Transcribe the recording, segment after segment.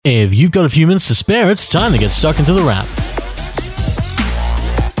If you've got a few minutes to spare, it's time to get stuck into the wrap.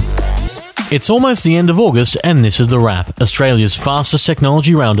 It's almost the end of August, and this is The Wrap, Australia's fastest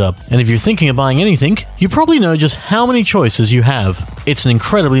technology roundup. And if you're thinking of buying anything, you probably know just how many choices you have. It's an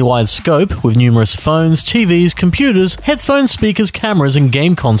incredibly wide scope, with numerous phones, TVs, computers, headphones, speakers, cameras, and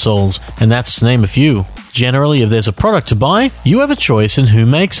game consoles, and that's to name a few. Generally, if there's a product to buy, you have a choice in who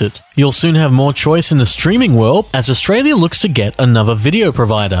makes it. You'll soon have more choice in the streaming world as Australia looks to get another video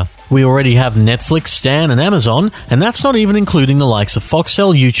provider. We already have Netflix, Stan, and Amazon, and that's not even including the likes of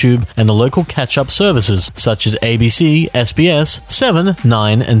Foxtel, YouTube, and the local catch-up services such as ABC, SBS, 7,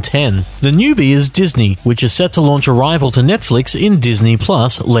 9, and 10. The newbie is Disney, which is set to launch a rival to Netflix in Disney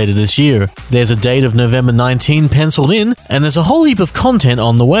Plus later this year. There's a date of November 19 penciled in, and there's a whole heap of content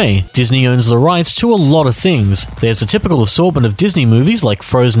on the way. Disney owns the rights to a lot of things. There's a typical assortment of Disney movies like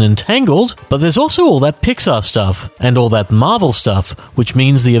Frozen and Tangled, but there's also all that Pixar stuff, and all that Marvel stuff, which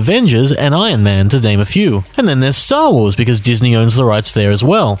means the Avengers and Iron Man, to name a few. And then there's Star Wars, because Disney owns the rights there as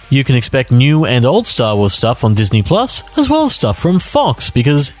well. You can expect new and old Star Wars stuff on Disney Plus, as well as stuff from Fox,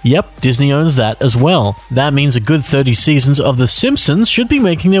 because, yep, Disney owns that as well. That means a good 30 seasons of The Simpsons should be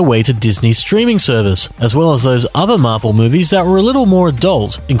making their way to Disney's streaming service, as well as those other Marvel movies that were a little more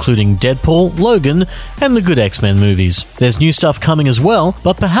adult, including Deadpool, Logan, and the good X-Men movies. There's new stuff coming as well,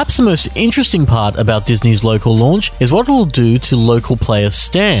 but perhaps the most interesting part about Disney's local launch is what it will do to local player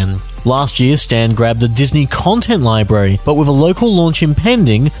Stan. Last year, Stan grabbed the Disney content library, but with a local launch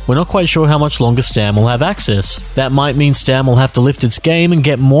impending, we're not quite sure how much longer Stan will have access. That might mean Stan will have to lift its game and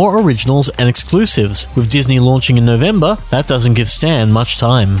get more originals and exclusives. With Disney launching in November, that doesn't give Stan much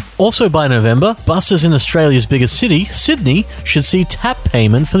time. Also by November, buses in Australia's biggest city, Sydney, should see tap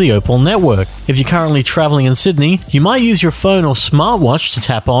payment for the Opal network. If you're currently travelling in Sydney, you might use your phone or smartwatch to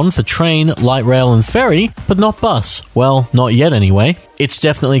tap on for train, light rail and ferry, but not bus. Well, not yet anyway. It's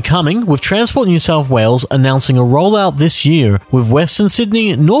definitely coming, with Transport New South Wales announcing a rollout this year, with Western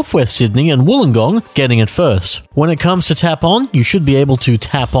Sydney, Northwest Sydney and Wollongong getting it first. When it comes to tap on, you should be able to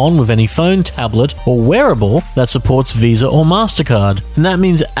tap on with any phone, tablet or wearable that supports Visa or MasterCard. And that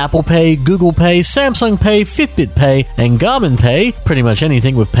means Apple Pay, Google Pay, Samsung Pay, Fitbit Pay and Garmin Pay, pretty much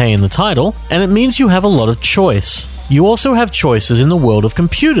anything with pay in the title, and it means you have a lot of choice. You also have choices in the world of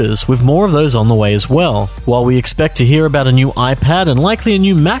computers, with more of those on the way as well. While we expect to hear about a new iPad and likely a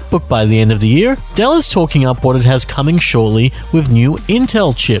new MacBook by the end of the year, Dell is talking up what it has coming shortly with new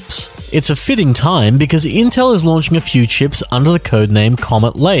Intel chips. It's a fitting time because Intel is launching a few chips under the codename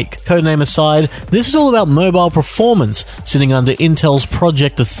Comet Lake. Codename aside, this is all about mobile performance, sitting under Intel's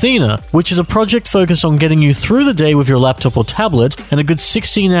Project Athena, which is a project focused on getting you through the day with your laptop or tablet and a good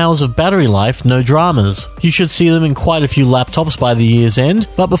 16 hours of battery life, no dramas. You should see them in quite a few laptops by the year's end,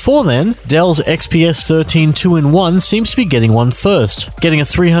 but before then, Dell's XPS 13 2-in-1 seems to be getting one first, getting a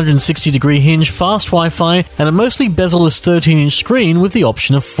 360-degree hinge, fast Wi-Fi, and a mostly bezel-less 13-inch screen with the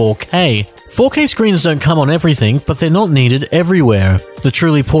option of 4K. 4K screens don't come on everything, but they're not needed everywhere. The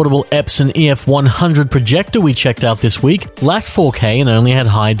truly portable Epson EF100 projector we checked out this week lacked 4K and only had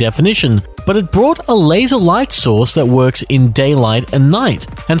high definition, but it brought a laser light source that works in daylight and night,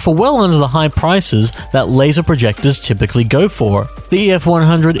 and for well under the high prices that laser projectors typically go for. The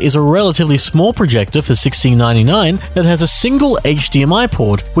EF100 is a relatively small projector for $16.99 that has a single HDMI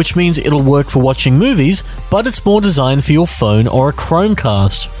port, which means it'll work for watching movies, but it's more designed for your phone or a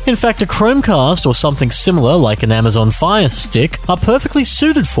Chromecast. In fact, a Chromecast or something similar like an Amazon Fire Stick are perfectly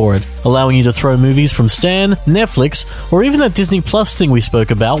suited for it, allowing you to throw movies from Stan, Netflix, or even that Disney Plus thing we spoke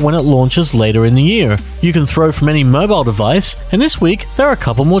about when it launches later in the year. You can throw from any mobile device, and this week there are a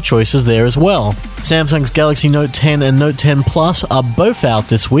couple more choices there as well. Samsung's Galaxy Note 10 and Note 10 Plus are both out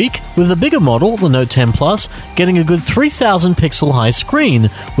this week, with the bigger model, the Note 10 Plus, getting a good 3000 pixel high screen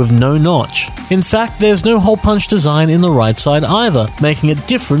with no notch. In fact, there's no hole punch design in the right side either, making it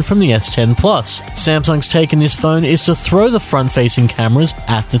different from the S10 Plus. Samsung's take in this phone is to throw the front-facing cameras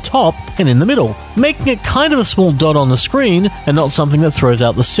at the top and in the middle, making it kind of a small dot on the screen and not something that throws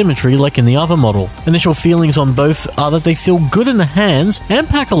out the symmetry like in the other model. Initial feelings on both are that they feel good in the hands and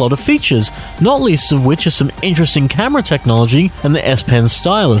pack a lot of features, not least of which is some interesting camera technology and the S Pen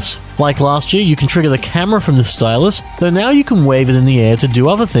stylus. Like last year, you can trigger the camera from the stylus, though now you can wave it in the air to do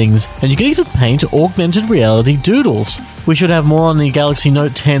other things, and you can even paint augmented reality doodles. We should have more on the Galaxy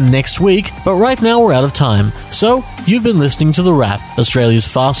Note 10 next week, but right now we're out of time. So, you've been listening to The Wrap, Australia's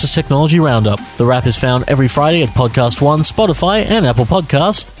fastest technology roundup. The Wrap is found every Friday at Podcast One, Spotify, and Apple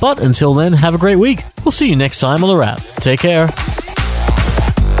Podcasts. But until then, have a great week. We'll see you next time on The Wrap. Take care.